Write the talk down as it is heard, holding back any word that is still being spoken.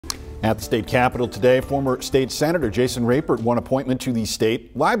At the state capitol today, former state senator Jason Rapert won appointment to the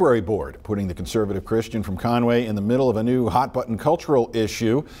state library board, putting the conservative Christian from Conway in the middle of a new hot-button cultural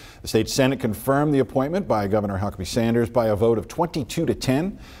issue. The state Senate confirmed the appointment by Governor Huckabee Sanders by a vote of 22 to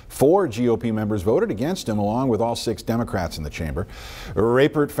 10. 4 GOP members voted against him, along with all 6 Democrats in the chamber.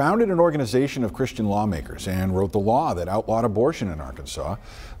 Rapert founded an organization of Christian lawmakers and wrote the law that outlawed abortion in Arkansas.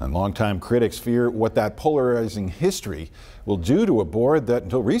 And longtime critics fear what that polarizing history will do to a board that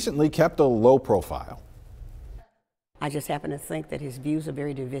until recently kept a low profile. I just happen to think that his views are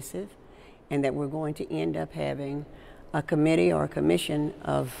very divisive and that we're going to end up having a committee or a commission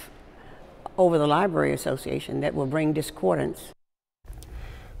over the Library Association that will bring discordance.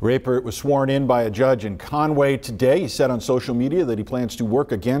 Rapert was sworn in by a judge in Conway today. He said on social media that he plans to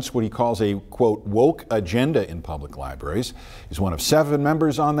work against what he calls a, quote, woke agenda in public libraries. He's one of 7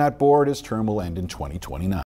 members on that board. His term will end in 2029.